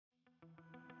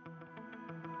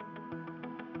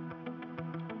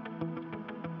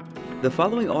The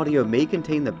following audio may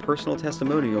contain the personal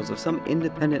testimonials of some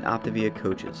independent OPTAVIA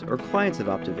coaches or clients of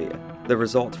OPTAVIA. The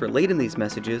results relayed in these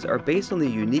messages are based on the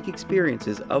unique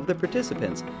experiences of the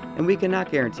participants, and we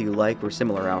cannot guarantee like or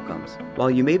similar outcomes. While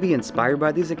you may be inspired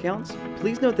by these accounts,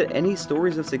 please note that any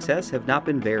stories of success have not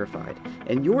been verified,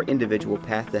 and your individual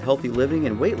path to healthy living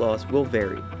and weight loss will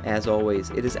vary. As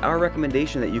always, it is our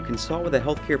recommendation that you consult with a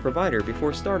healthcare provider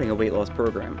before starting a weight loss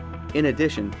program. In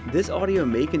addition, this audio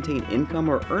may contain income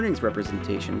or earnings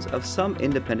representations of some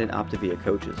independent OPTAVIA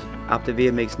coaches.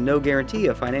 OPTAVIA makes no guarantee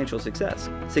of financial success.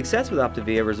 Success with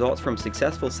OPTAVIA results from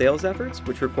successful sales efforts,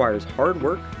 which requires hard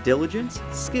work, diligence,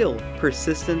 skill,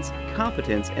 persistence,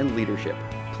 competence, and leadership.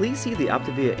 Please see the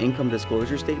OPTAVIA income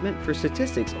disclosure statement for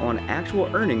statistics on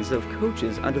actual earnings of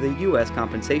coaches under the U.S.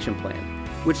 compensation plan,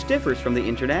 which differs from the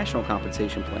international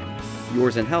compensation plan.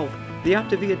 Yours in health, the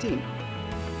OPTAVIA team.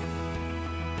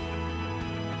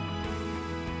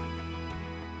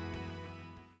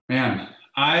 Man,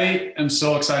 I am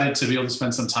so excited to be able to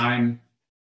spend some time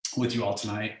with you all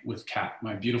tonight with Kat,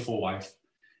 my beautiful wife.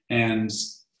 And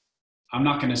I'm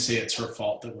not going to say it's her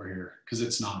fault that we're here, because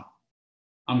it's not.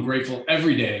 I'm grateful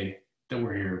every day that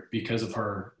we're here because of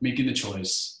her making the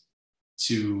choice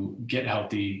to get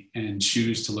healthy and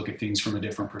choose to look at things from a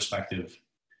different perspective.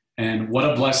 And what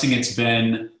a blessing it's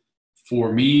been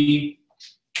for me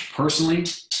personally,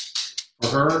 for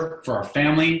her, for our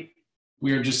family.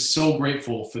 We are just so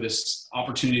grateful for this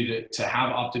opportunity to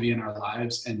have OPTAVIA in our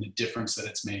lives and the difference that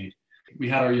it's made. We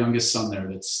had our youngest son there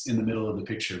that's in the middle of the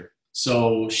picture.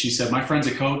 So she said, my friend's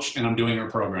a coach and I'm doing her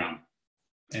program.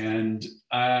 And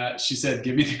she said,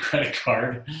 give me the credit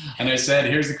card. And I said,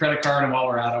 here's the credit card. And while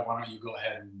we're at it, why don't you go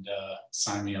ahead and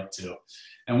sign me up too?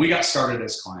 And we got started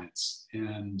as clients.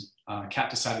 And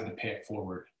Kat decided to pay it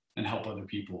forward and help other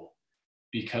people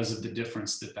because of the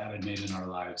difference that had made in our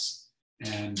lives.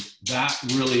 And that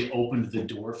really opened the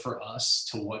door for us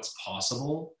to what's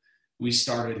possible. We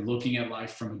started looking at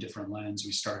life from a different lens.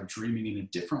 We started dreaming in a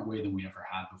different way than we ever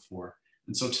had before.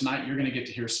 And so tonight you're going to get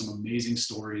to hear some amazing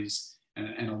stories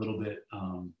and a little bit,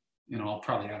 I'll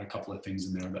probably add a couple of things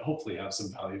in there that hopefully have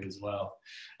some value as well.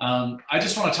 I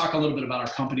just want to talk a little bit about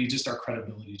our company, just our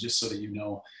credibility, just so that you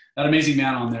know. That amazing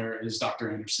man on there is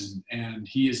Dr. Anderson, and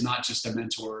he is not just a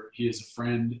mentor, he is a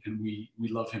friend, and we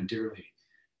love him dearly.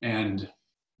 And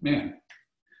man,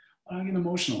 I get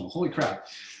emotional. Holy crap.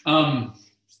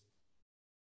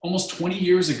 Almost 20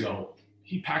 years ago,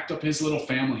 he packed up his little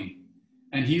family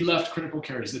and he left critical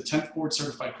care. He's the 10th board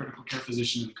certified critical care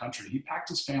physician in the country. He packed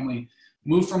his family,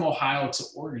 moved from Ohio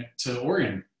to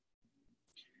Oregon.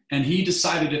 And he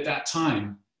decided at that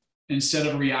time, instead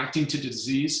of reacting to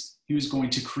disease, he was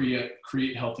going to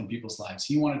create health in people's lives.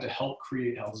 He wanted to help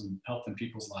create health in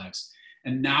people's lives.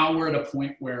 And now we're at a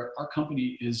point where our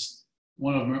company is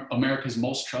one of America's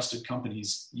most trusted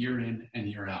companies year in and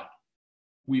year out.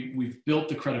 We've built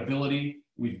the credibility.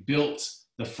 We've built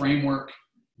the framework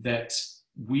that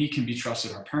we can be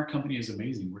trusted. Our parent company is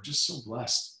amazing. We're just so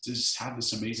blessed to just have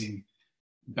this amazing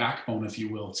backbone, if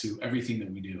you will, to everything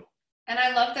that we do. And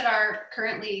I love that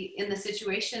currently in the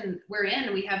situation we're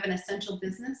in, we have an essential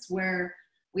business where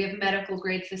we have medical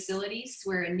grade facilities.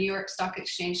 We're a New York Stock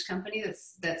Exchange company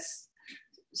that's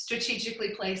strategically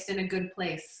placed in a good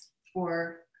place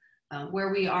for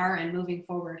where we are and moving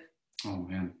forward. Oh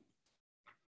man.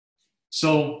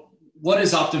 So what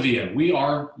is OPTAVIA? We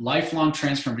are lifelong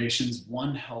transformations,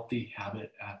 one healthy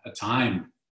habit at a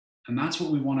time. And that's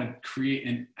what we want to create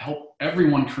and help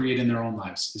everyone create in their own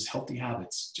lives, is healthy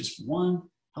habits. Just one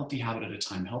healthy habit at a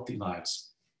time, healthy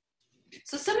lives.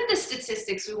 So some of the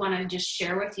statistics we want to just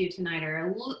share with you tonight are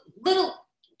a little,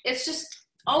 it's just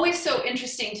always so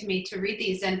interesting to me to read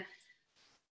these. And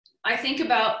I think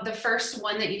about the first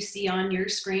one that you see on your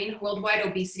screen. Worldwide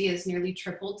obesity has nearly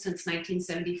tripled since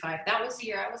 1975. That was the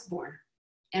year I was born.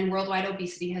 And worldwide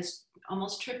obesity has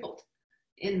almost tripled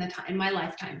in my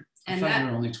lifetime. And I thought you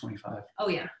were only 25. Oh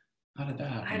yeah. How did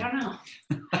that happen? I don't know.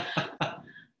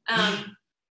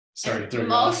 Sorry.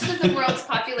 Most of the world's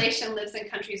population lives in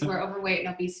countries where overweight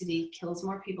and obesity kills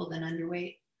more people than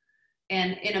underweight.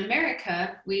 And in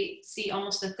America, we see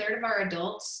almost a third of our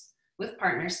adults with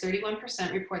partners,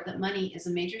 31% report that money is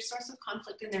a major source of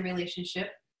conflict in their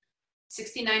relationship.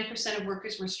 69% of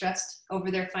workers were stressed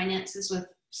over their finances, with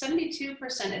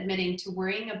 72% admitting to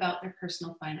worrying about their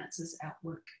personal finances at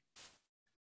work.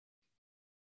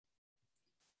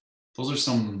 Those are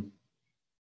some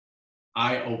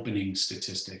eye-opening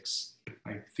statistiks.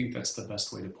 I think that's the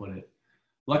best way to put it.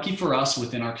 Lucky for us,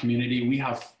 within our community, we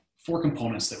have 4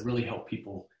 components that really help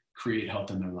people create health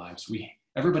in their lives.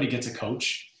 Everybody gets a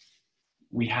coach.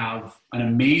 We have an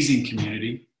amazing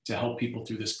community to help people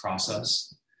through this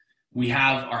process. We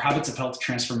have our Habits of Health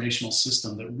transformational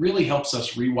system that really helps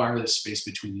us rewire the space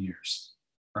between the ears,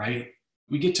 right?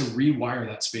 We get to rewire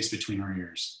that space between our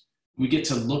ears. We get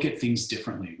to look at things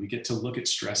differently. We get to look at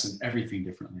stress and everything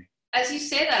differently. As you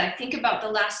say that, I think about the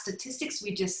last statistics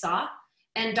we just saw,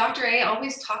 and Dr. A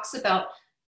always talks about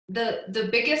the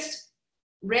biggest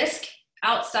risk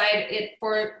outside it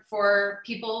for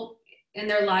people in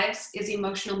their lives is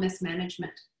emotional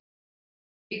mismanagement,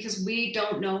 because we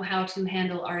don't know how to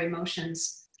handle our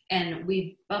emotions, and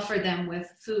we buffer them with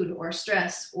food or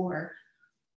stress or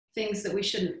things that we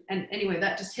shouldn't. And anyway,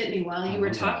 that just hit me while you were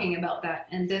talking about that.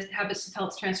 And this Habits of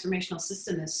Health transformational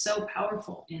system is so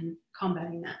powerful in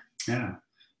combating that. Yeah.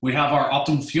 We have our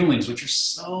Optimum Fuelings, which are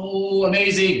so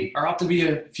amazing. Our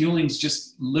OPTAVIA Fuelings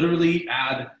just literally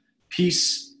add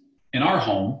peace in our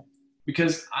home,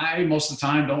 because I, most of the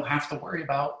time, don't have to worry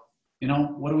about,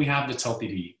 what do we have that's healthy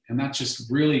to eat? And that just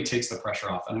really takes the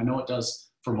pressure off. And I know it does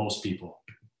for most people.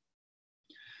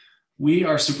 We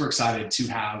are super excited to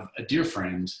have a dear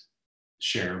friend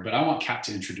share, but I want Kat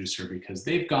to introduce her because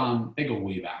they go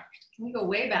way back. We go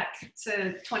way back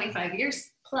to 25 years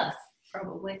plus,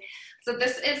 probably. So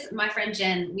this is my friend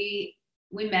Jen. We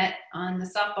met on the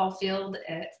softball field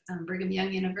at Brigham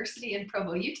Young University in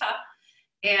Provo, Utah,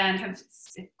 and have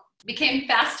became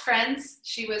fast friends.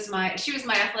 She was my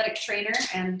athletic trainer,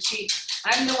 and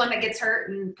I'm the one that gets hurt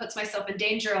and puts myself in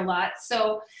danger a lot.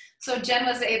 So Jen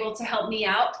was able to help me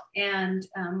out, and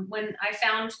when I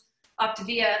found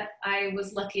OPTAVIA, I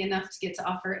was lucky enough to get to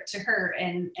offer it to her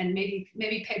and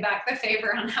maybe pay back the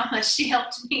favor on how much she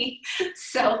helped me.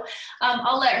 So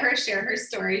I'll let her share her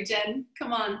story. Jen,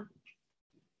 come on.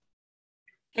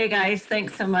 Hey guys,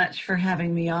 thanks so much for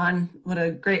having me on. What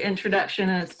a great introduction,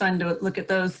 and it's fun to look at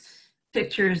those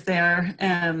pictures there.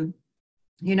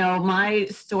 My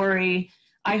story,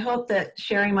 I hope that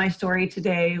sharing my story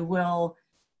today will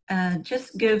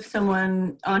just give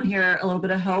someone on here a little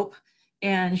bit of hope,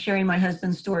 and sharing my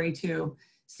husband's story too.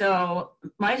 So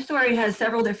my story has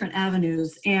several different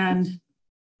avenues, and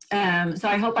so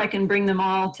I hope I can bring them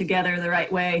all together the right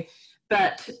way.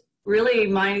 But really,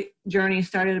 my journey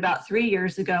started about 3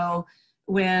 years ago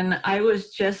when I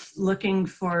was just looking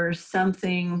for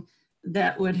something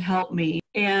that would help me.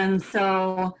 And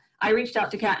so I reached out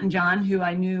to Kat and Jon, who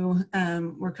I knew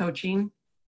were coaching,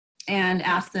 and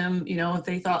asked them, if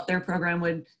they thought their program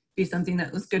would be something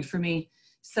that was good for me.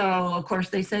 So of course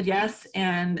they said yes,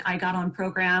 and I got on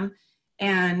program.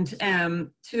 And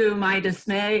to my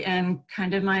dismay and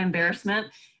kind of my embarrassment,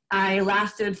 I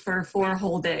lasted for 4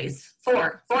 whole days.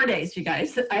 Four days, you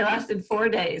guys. I lasted 4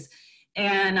 days.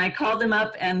 And I called them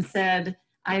up and said,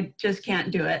 I just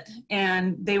can't do it.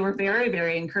 And they were very,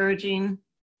 very encouraging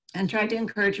and tried to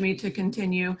encourage me to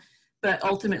continue, but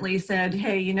ultimately said,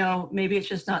 hey, maybe it's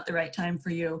just not the right time for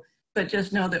you, but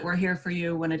just know that we're here for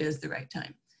you when it is the right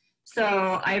time.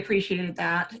 So I appreciated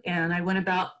that. And I went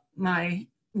about my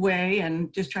way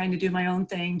and just trying to do my own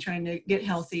thing, trying to get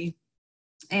healthy.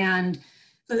 And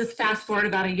so this fast forward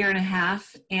about 1.5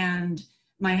 years, and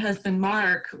my husband,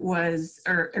 Mark,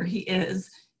 he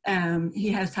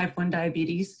has type 1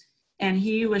 diabetes, and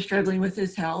he was struggling with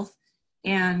his health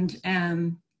and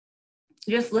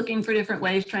just looking for different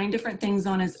ways, trying different things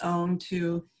on his own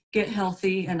to get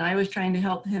healthy. And I was trying to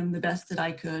help him the best that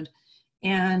I could.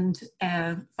 And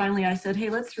finally I said, hey,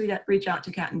 let's reach out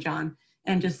to Kat and Jon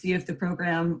and just see if the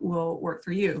program will work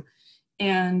for you.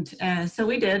 And so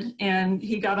we did, and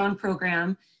he got on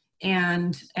program,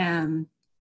 and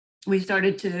he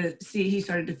started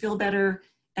to feel better,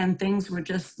 and things were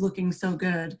just looking so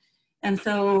good. And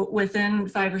so within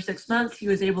 5 or 6 months, he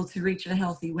was able to reach a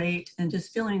healthy weight and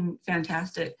just feeling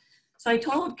fantastic. So I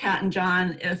told Kat and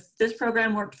Jon if this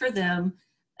program worked for them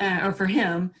or for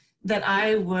him, that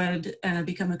I would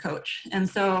become a coach. And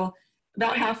so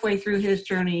about halfway through his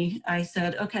journey, I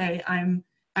said, okay, I'm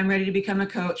ready to become a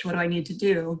coach. What do I need to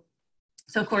do?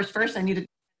 So of course, first I needed a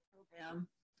program.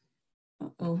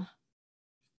 Uh-oh.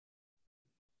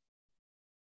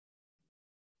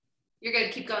 You're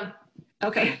good, keep going.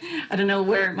 Okay, I don't know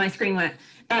where my screen went.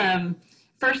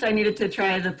 First I needed to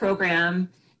try the program.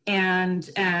 And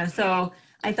so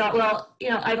I thought, well,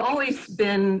 I've always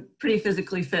been pretty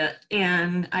physically fit,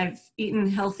 and I've eaten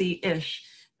healthy-ish,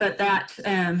 but that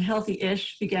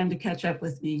healthy-ish began to catch up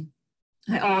with me.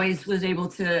 I always was able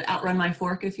to outrun my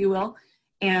fork, if you will.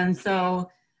 And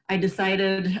so I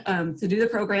decided to do the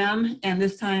program, and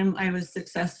this time I was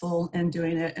successful in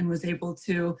doing it and was able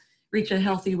to reach a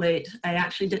healthy weight. I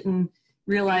actually didn't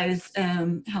realize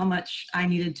how much I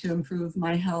needed to improve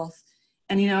my health.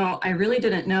 And, I really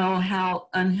didn't know how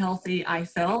unhealthy I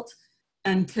felt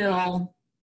until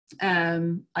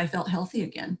I felt healthy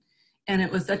again. And it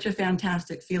was such a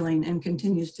fantastic feeling and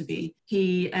continues to be.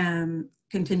 He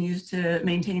continues to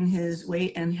maintain his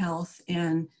weight and health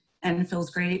and feels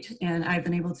great. And I've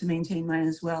been able to maintain mine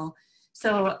as well.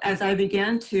 So as I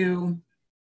began to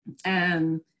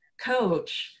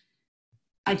coach,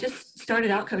 I just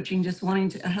started out coaching, just wanting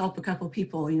to help a couple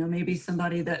people, maybe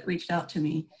somebody that reached out to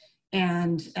me.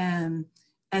 And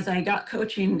as I got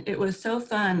coaching, it was so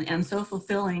fun and so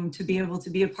fulfilling to be able to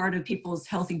be a part of people's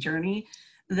healthy journey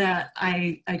that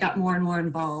I got more and more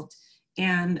involved.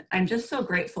 And I'm just so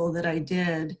grateful that I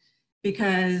did,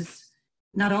 because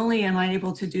not only am I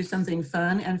able to do something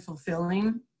fun and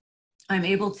fulfilling, I'm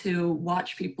able to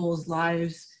watch people's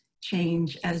lives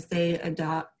change as they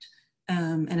adapt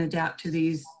to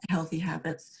these healthy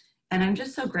habits. And I'm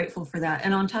just so grateful for that.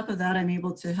 And on top of that, I'm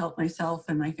able to help myself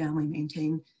and my family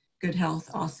maintain good health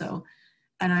also.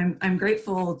 And I'm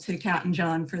grateful to Kat and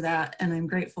Jon for that. And I'm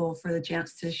grateful for the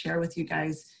chance to share with you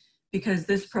guys, because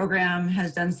this program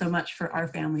has done so much for our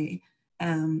family.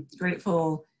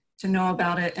 Grateful to know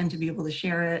about it and to be able to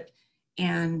share it.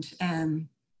 And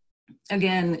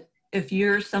again, if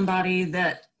you're somebody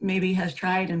that maybe has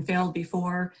tried and failed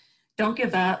before, don't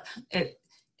give up.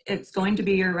 It's going to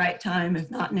be your right time. If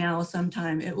not now,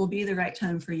 sometime it will be the right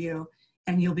time for you,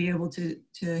 and you'll be able to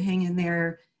hang in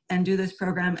there and do this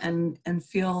program and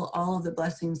feel all of the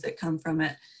blessings that come from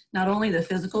it. Not only the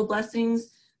physical blessings,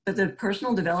 but the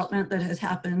personal development that has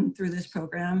happened through this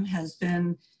program has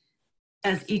been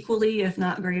as equally, if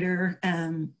not greater,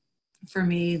 for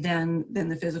me than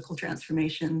the physical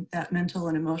transformation. That mental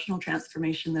and emotional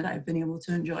transformation that I've been able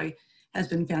to enjoy has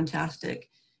been fantastic.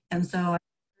 And so I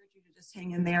encourage you to just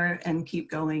hang in there and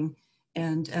keep going.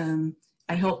 And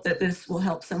I hope that this will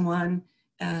help someone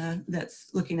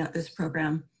that's looking at this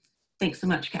program. Thanks so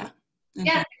much, Kat.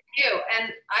 Yeah, thank you.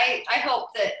 And I hope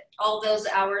that all those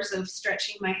hours of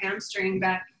stretching my hamstring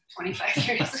back 25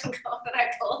 years ago that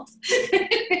I pulled,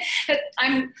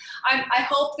 I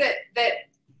hope that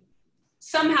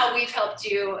somehow we've helped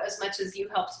you as much as you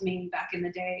helped me back in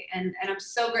the day. And I'm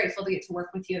so grateful to get to work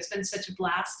with you. It's been such a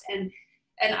blast. And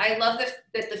I love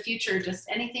that the future, just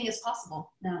anything is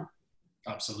possible now.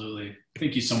 Absolutely.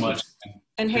 Thank you so much.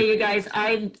 And hey, you guys,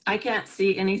 I can't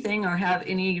see anything or have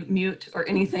any mute or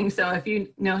anything. So if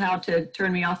you know how to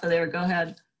turn me off of there, go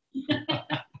ahead.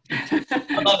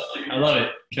 I love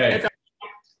it. Okay.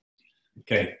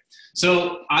 Okay.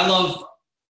 So I love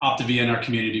OPTAVIA in our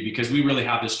community because we really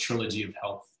have this trilogy of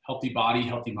health: healthy body,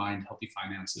 healthy mind, healthy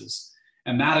finances.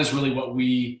 And that is really what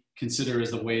we consider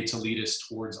as the way to lead us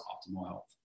towards optimal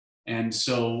health. And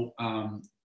so, hang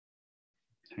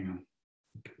on.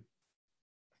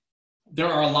 There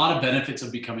are a lot of benefits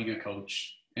of becoming a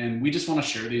coach, and we just want to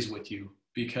share these with you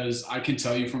because I can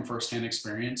tell you from firsthand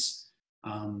experience,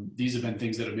 these have been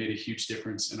things that have made a huge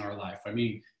difference in our life. I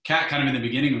mean, Kat kind of in the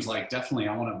beginning was like, definitely,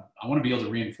 I want to be able to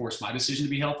reinforce my decision to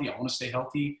be healthy. I want to stay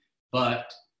healthy, but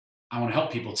I want to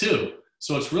help people too.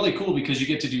 So it's really cool because you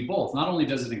get to do both. Not only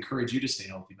does it encourage you to stay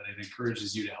healthy, but it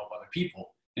encourages you to help other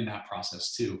people in that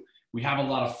process too. We have a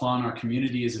lot of fun. Our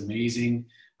community is amazing.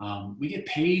 We get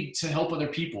paid to help other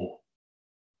people.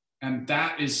 And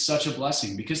that is such a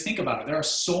blessing because think about it. There are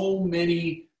so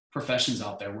many professions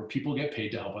out there where people get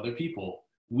paid to help other people.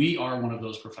 We are one of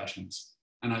those professions.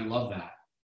 And I love that.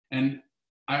 And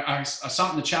I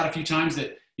saw in the chat a few times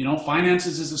that,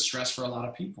 finances is a stress for a lot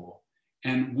of people.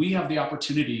 And we have the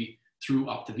opportunity through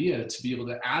OPTAVIA to be able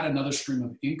to add another stream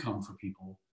of income for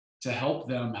people to help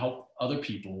them help other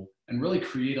people and really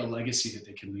create a legacy that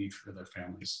they can leave for their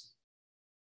families.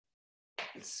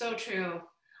 It's so true.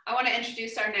 I want to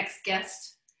introduce our next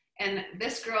guest. And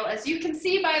this girl, as you can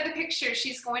see by the picture,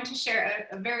 she's going to share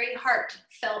a very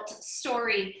heartfelt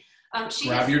story.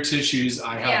 Grab your tissues.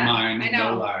 I have mine. I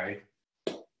know. No lie.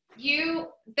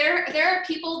 There are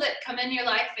people that come in your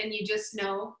life and you just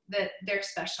know that they're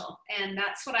special. And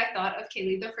that's what I thought of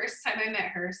Kaeley the first time I met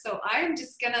her. So I'm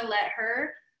just going to let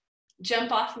her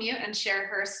jump off mute and share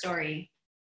her story.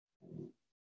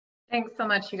 Thanks so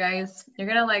much, you guys. You're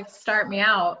going to start me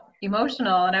out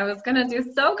emotional, and I was going to do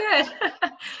so good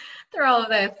through all of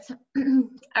this.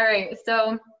 All right,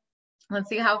 so let's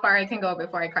see how far I can go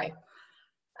before I cry.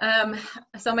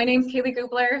 So my name's Kaeley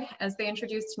Gubler. As they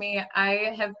introduced me,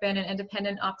 I have been an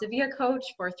independent OPTAVIA coach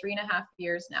for 3.5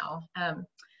 years now.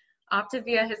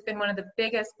 OPTAVIA has been one of the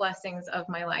biggest blessings of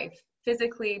my life,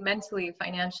 physically, mentally,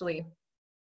 financially.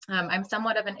 I'm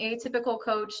somewhat of an atypical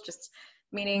coach, just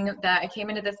meaning that I came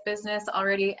into this business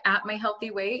already at my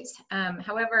healthy weight.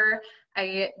 However,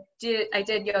 I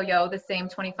did yo-yo the same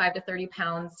 25 to 30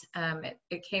 pounds.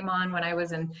 It came on when I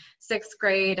was in 6th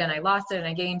grade, and I lost it and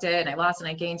I gained it, and I lost it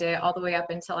and I gained it all the way up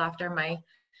until after my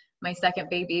my second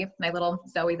baby, my little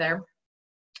Zoe there.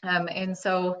 And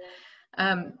so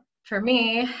for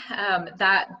me,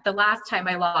 that the last time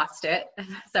I lost it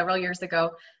several years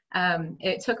ago,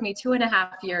 it took me 2.5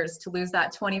 years to lose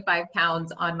that 25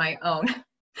 pounds on my own,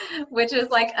 which is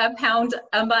like a pound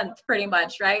a month pretty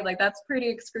much, right? Like that's pretty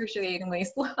excruciatingly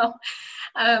slow.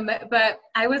 But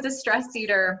I was a stress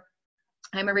eater.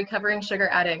 I'm a recovering sugar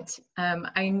addict.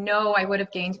 I know I would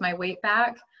have gained my weight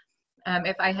back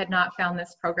if I had not found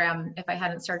this program, if I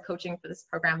hadn't started coaching for this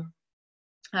program.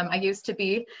 I used to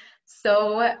be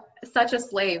such a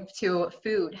slave to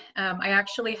food. I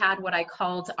actually had what I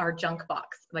called our junk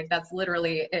box. Like that's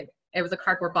literally it. It was a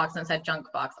cardboard box and it said junk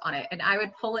box on it. And I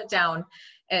would pull it down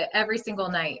every single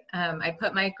night. I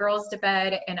put my girls to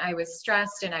bed and I was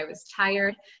stressed and I was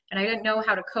tired and I didn't know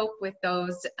how to cope with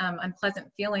those unpleasant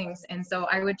feelings. And so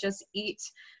I would just eat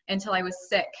until I was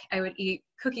sick. I would eat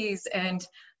cookies and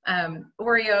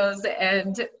Oreos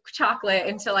and chocolate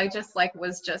until I just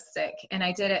was just sick. And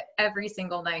I did it every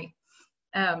single night.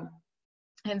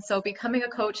 And so becoming a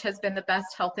coach has been the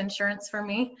best health insurance for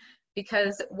me,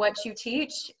 because what you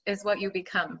teach is what you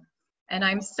become. And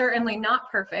I'm certainly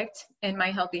not perfect in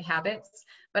my healthy habits,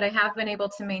 but I have been able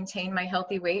to maintain my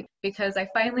healthy weight because I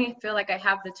finally feel like I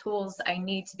have the tools I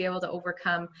need to be able to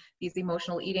overcome these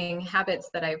emotional eating habits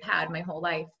that I've had my whole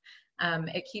life.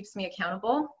 It keeps me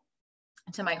accountable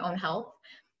to my own health.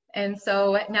 And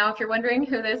so now if you're wondering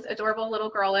who this adorable little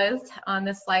girl is on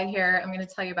this slide here, I'm going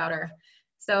to tell you about her.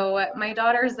 So my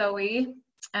daughter Zoe,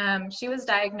 she was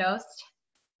diagnosed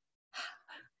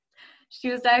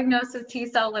with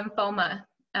T-cell lymphoma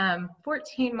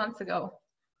 14 months ago. Oh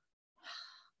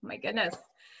my goodness.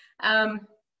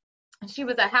 She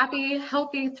was a happy,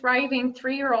 healthy, thriving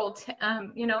 3-year-old.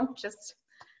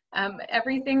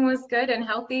 Everything was good and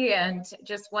healthy. And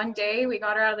just one day we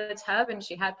got her out of the tub and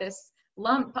she had this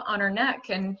lump on her neck.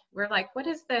 And we're like, what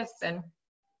is this? And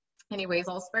anyways,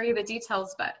 I'll spare you the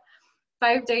details, but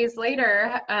 5 days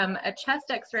later, a chest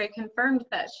x-ray confirmed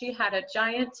that she had a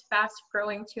giant,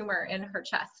 fast-growing tumor in her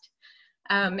chest.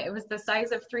 It was the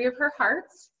size of 3 of her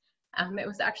hearts. It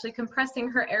was actually compressing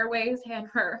her airways and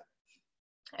her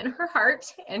heart,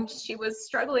 and she was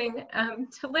struggling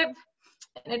to live.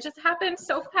 And it just happened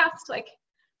so fast,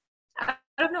 out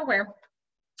of nowhere.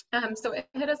 So it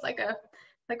hit us like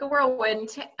a whirlwind.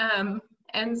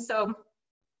 And so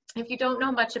if you don't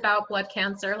know much about blood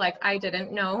cancer, like I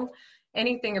didn't know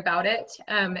anything about it,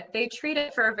 they treat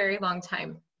it for a very long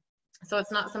time. So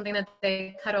it's not something that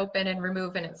they cut open and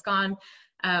remove and it's gone.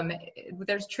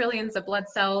 There's trillions of blood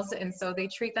cells, and so they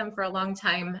treat them for a long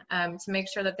time to make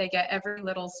sure that they get every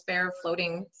little spare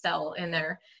floating cell in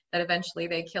there, that eventually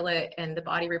they kill it and the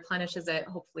body replenishes it,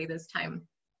 hopefully this time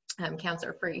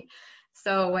cancer-free.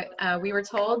 So we were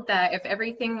told that if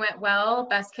everything went well,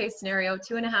 best case scenario,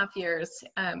 2.5 years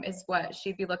is what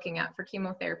she'd be looking at for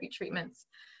chemotherapy treatments.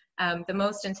 The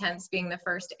most intense being the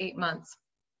first 8 months.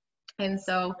 And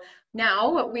so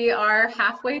now we are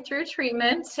halfway through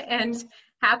treatment, and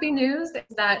happy news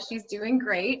is that she's doing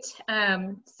great.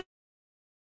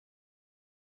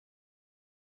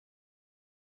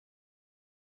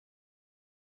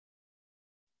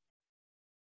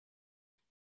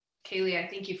 Kaeley, I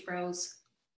think you froze.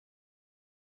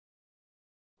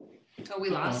 Oh, we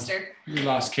lost her. We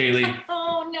lost Kaeley.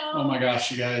 Oh no. Oh my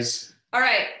gosh, you guys. All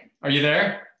right. Are you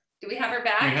there? Do we have her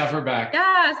back? We have her back.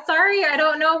 Yeah, sorry, I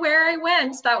don't know where I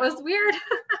went. That was weird.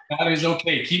 That is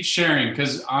okay. Keep sharing,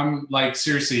 because I'm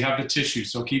seriously have the tissue,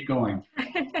 so keep going.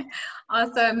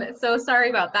 Awesome. So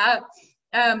sorry about that.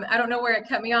 I don't know where it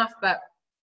cut me off, but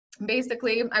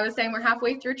basically I was saying we're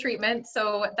halfway through treatment,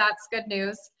 so that's good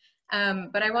news.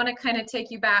 But I want to kind of take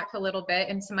you back a little bit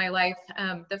into my life.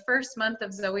 The first month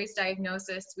of Zoe's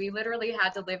diagnosis, we literally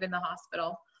had to live in the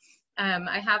hospital.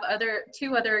 I have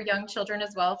 2 other young children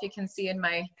as well. If you can see in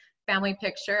my family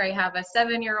picture, I have a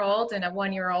 7-year-old and a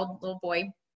 1-year-old little boy.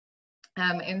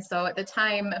 And so at the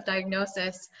time of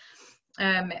diagnosis,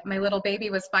 my little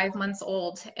baby was 5 months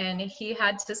old, and he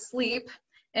had to sleep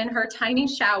in her tiny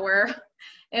shower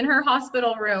in her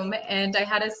hospital room. And I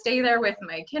had to stay there with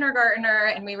my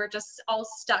kindergartner, and we were just all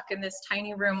stuck in this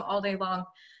tiny room all day long.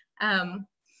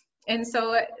 And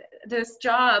so this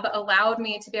job allowed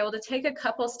me to be able to take a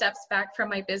couple steps back from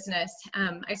my business.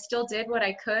 I still did what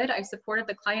I could. I supported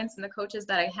the clients and the coaches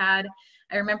that I had.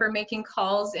 I remember making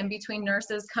calls in between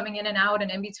nurses coming in and out and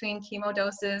in between chemo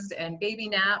doses and baby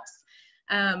naps.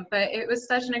 But it was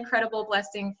such an incredible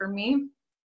blessing for me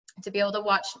to be able to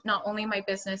watch not only my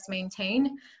business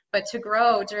maintain, but to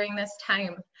grow during this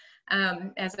time.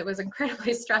 As it was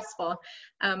incredibly stressful.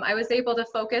 I was able to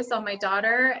focus on my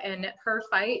daughter and her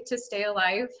fight to stay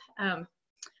alive.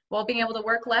 while being able to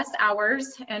work less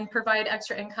hours and provide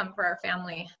extra income for our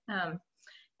family.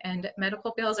 And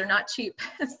medical bills are not cheap.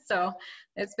 So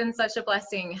it's been such a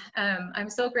blessing. I'm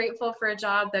so grateful for a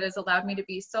job that has allowed me to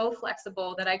be so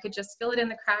flexible that I could just fill it in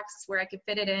the cracks where I could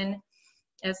fit it in,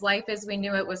 as life as we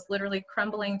knew it was literally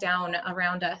crumbling down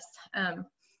around us.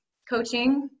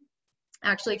 Coaching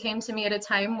actually came to me at a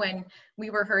time when we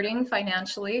were hurting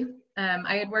financially.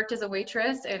 I had worked as a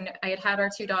waitress, and I had had our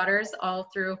 2 daughters all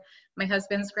through my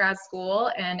husband's grad school.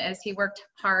 And as he worked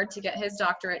hard to get his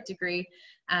doctorate degree,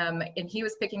 and he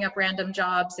was picking up random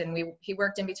jobs, and he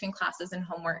worked in between classes and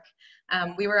homework.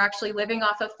 We were actually living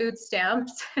off of food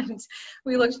stamps, and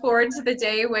we looked forward to the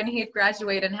day when he'd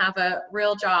graduate and have a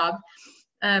real job.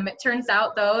 It turns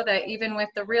out, though, that even with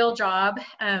the real job,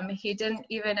 he didn't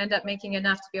even end up making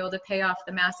enough to be able to pay off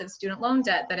the massive student loan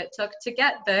debt that it took to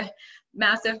get the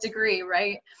massive degree,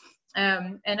 right?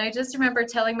 And I just remember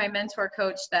telling my mentor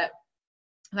coach that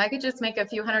if I could just make a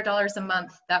few $100s a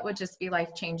month, that would just be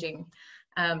life-changing.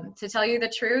 To tell you the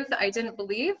truth, I didn't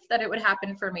believe that it would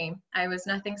happen for me. I was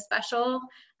nothing special.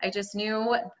 I just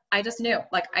knew,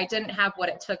 like I didn't have what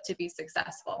it took to be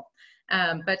successful.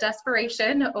 But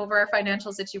desperation over our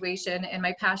financial situation and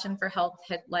my passion for health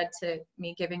had led to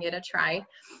me giving it a try.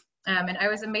 And I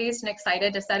was amazed and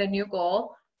excited to set a new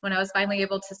goal when I was finally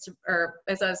able to, or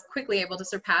as I was quickly able to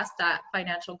surpass that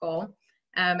financial goal.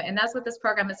 And that's what this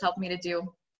program has helped me to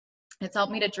do. It's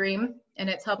helped me to dream, and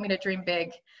it's helped me to dream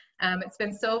big. It's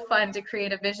been so fun to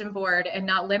create a vision board and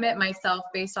not limit myself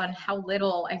based on how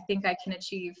little I think I can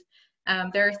achieve.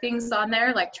 There are things on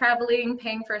there like traveling,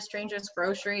 paying for a stranger's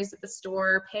groceries at the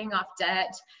store, paying off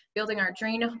debt, building our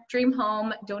dream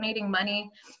home, donating money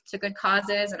to good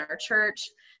causes in our church.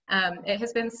 It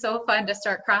has been so fun to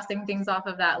start crossing things off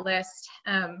of that list.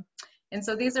 And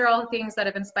so these are all things that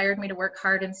have inspired me to work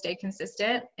hard and stay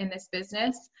consistent in this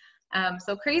business.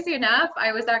 So crazy enough,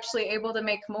 I was actually able to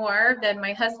make more than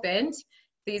my husband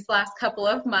these last couple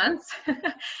of months,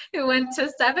 who went to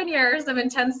 7 years of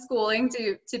intense schooling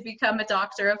to become a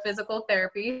doctor of physical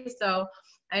therapy. So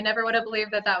I never would have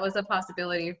believed that that was a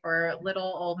possibility for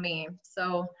little old me.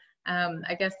 So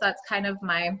I guess that's kind of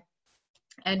my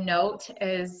end note,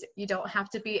 is you don't have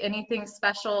to be anything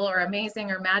special or amazing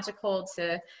or magical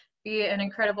to be an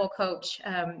incredible coach.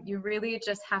 You really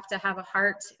just have to have a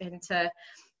heart and a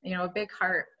big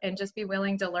heart, and just be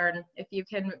willing to learn. If you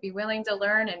can be willing to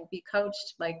learn and be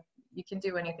coached, like, you can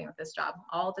do anything with this job.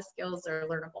 All the skills are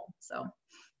learnable. So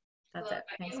that's it.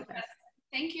 Thanks, guys.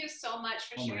 Thank you so much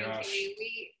for sharing,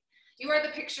 Kaeley. You are the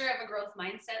picture of a growth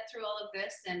mindset through all of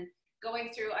this, and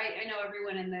going through, I know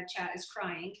everyone in the chat is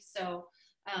crying. So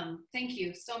thank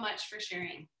you so much for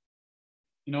sharing.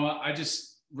 You know,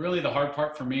 really the hard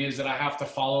part for me is that I have to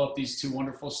follow up these 2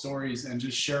 wonderful stories and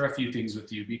just share a few things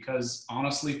with you, because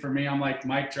honestly, for me, I'm like,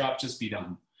 mic drop, just be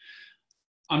done.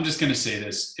 I'm just going to say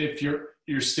this. If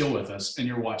you're still with us and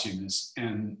you're watching this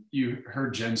and you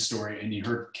heard Jen's story and you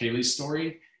heard Kaeley's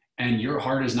story and your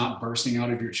heart is not bursting out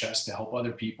of your chest to help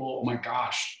other people, oh my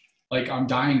gosh, like, I'm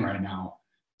dying right now.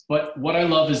 But what I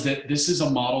love is that this is a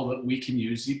model that we can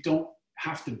use. You don't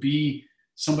have to be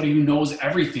somebody who knows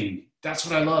everything. That's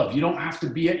what I love. You don't have to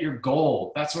be at your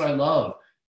goal. That's what I love.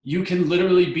 You can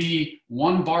literally be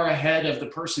 1 bar ahead of the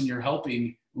person you're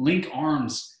helping, link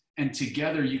arms, and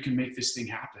together you can make this thing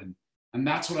happen. And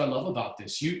that's what I love about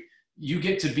this. You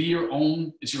get to be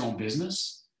it's your own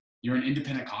business. You're an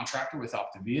independent contractor with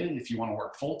OPTAVIA. If you want to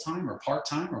work full-time or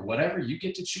part-time or whatever, you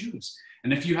get to choose.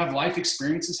 And if you have life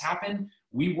experiences happen,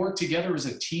 we work together as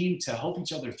a team to help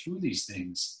each other through these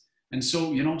things. And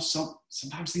so,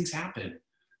 sometimes things happen.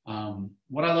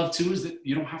 What I love too is that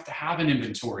you don't have to have an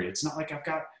inventory. It's not like I've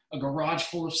got a garage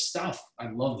full of stuff. I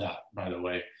love that, by the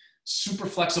way. Super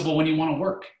flexible when you want to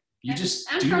work. You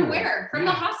just and from where? From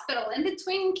the hospital, in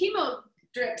between chemo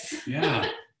drips. Yeah.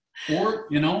 Or,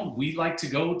 we like to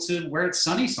go to where it's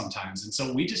sunny sometimes. And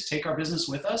so we just take our business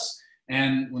with us.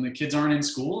 And when the kids aren't in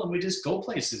school, and we just go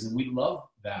places, and we love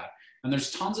that. And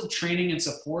there's tons of training and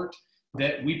support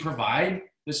that we provide.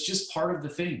 That's just part of the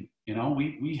thing.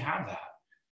 We have that.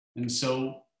 And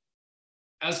so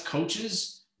as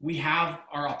coaches, we have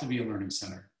our OPTAVIA Learning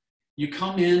Center. You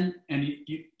come in and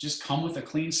you just come with a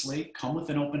clean slate, come with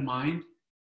an open mind,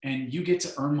 and you get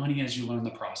to earn money as you learn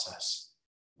the process.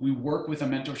 We work with a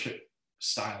mentorship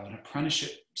style, an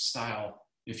apprenticeship style,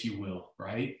 if you will,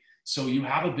 right? So you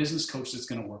have a business coach that's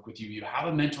going to work with you. You have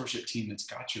a mentorship team that's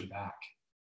got your back.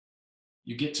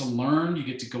 You get to learn, you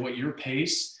get to go at your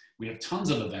pace. We have tons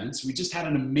of events. We just had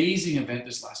an amazing event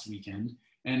this last weekend,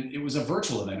 and it was a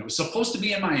virtual event. It was supposed to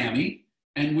be in Miami,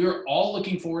 and we were all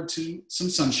looking forward to some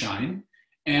sunshine.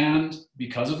 And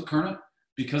because of the current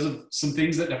because of some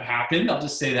things that have happened, I'll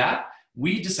just say that,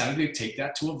 we decided to take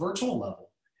that to a virtual level.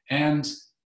 And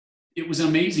it was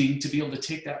amazing to be able to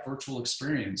take that virtual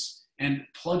experience and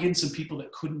plug in some people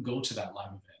that couldn't go to that live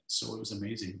event. So it was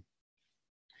amazing.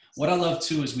 What I love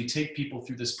too is we take people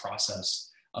through this process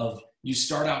of you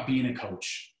start out being a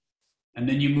coach, and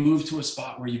then you move to a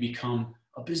spot where you become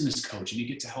a business coach and you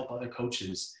get to help other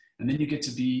coaches. And then you get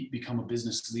to become a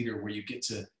business leader where you get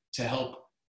to help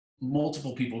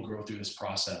multiple people grow through this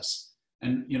process.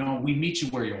 And, you know, we meet you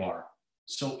where you are.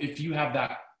 So if you have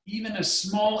that, even a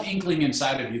small inkling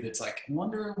inside of you that's like, I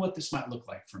wonder what this might look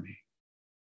like for me,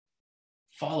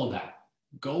 follow that,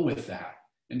 go with that,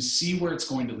 and see where it's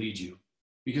going to lead you.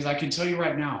 Because I can tell you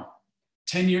right now,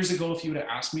 10 years ago, if you would have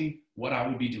asked me what I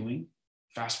would be doing,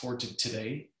 fast forward to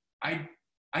today, I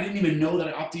didn't even know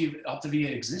that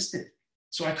OPTAVIA existed.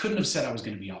 So I couldn't have said I was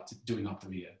going to be doing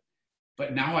OPTAVIA.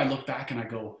 But now I look back and I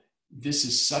go, this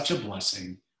is such a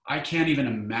blessing. I can't even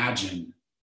imagine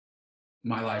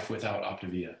my life without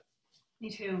OPTAVIA. Me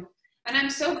too. And I'm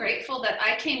so grateful that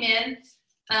I came in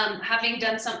having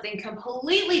done something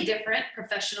completely different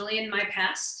professionally in my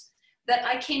past, that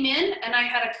I came in and I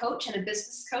had a coach and a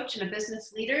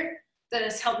business leader that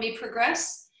has helped me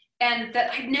progress, and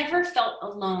that I never felt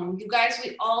alone. You guys,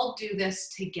 we all do this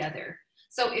together.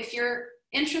 So if you're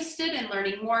interested in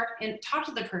learning more, and talk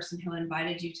to the person who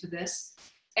invited you to this,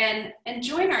 and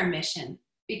join our mission,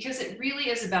 because it really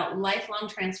is about lifelong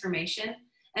transformation.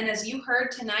 And as you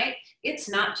heard tonight, it's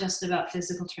not just about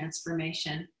physical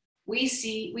transformation.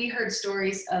 We heard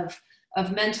stories of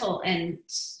mental and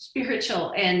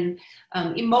spiritual and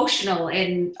emotional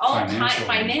and all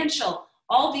financial,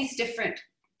 all these different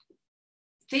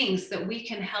things that we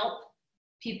can help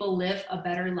people live a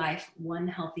better life, one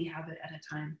healthy habit at a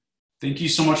time. Thank you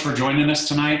so much for joining us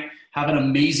tonight. Have an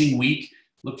amazing week.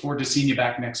 Look forward to seeing you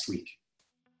back next week.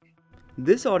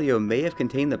 This audio may have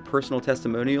contained the personal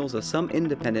testimonials of some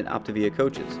independent OPTAVIA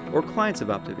coaches or clients of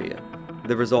OPTAVIA.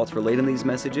 The results relayed in these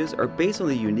messages are based on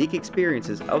the unique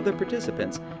experiences of the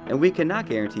participants, and we cannot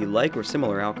guarantee like or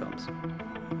similar outcomes.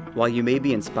 While you may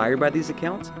be inspired by these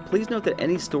accounts, please note that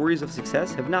any stories of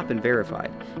success have not been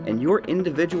verified, and your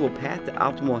individual path to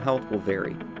optimal health will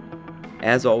vary.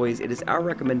 As always, it is our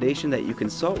recommendation that you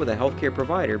consult with a healthcare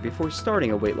provider before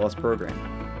starting a weight loss program.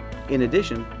 In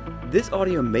addition, this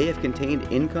audio may have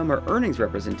contained income or earnings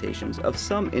representations of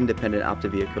some independent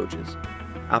OPTAVIA coaches.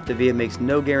 OPTAVIA makes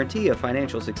no guarantee of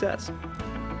financial success.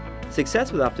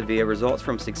 Success with OPTAVIA results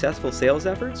from successful sales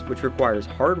efforts, which requires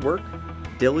hard work,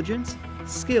 diligence,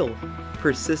 skill,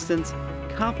 persistence,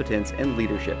 competence, and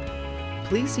leadership.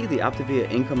 Please see the OPTAVIA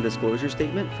income disclosure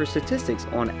statement for statistics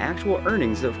on actual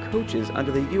earnings of coaches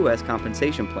under the U.S.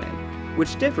 compensation plan,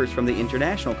 which differs from the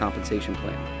international compensation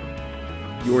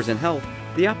plan. Yours in health,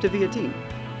 the OPTAVIA team.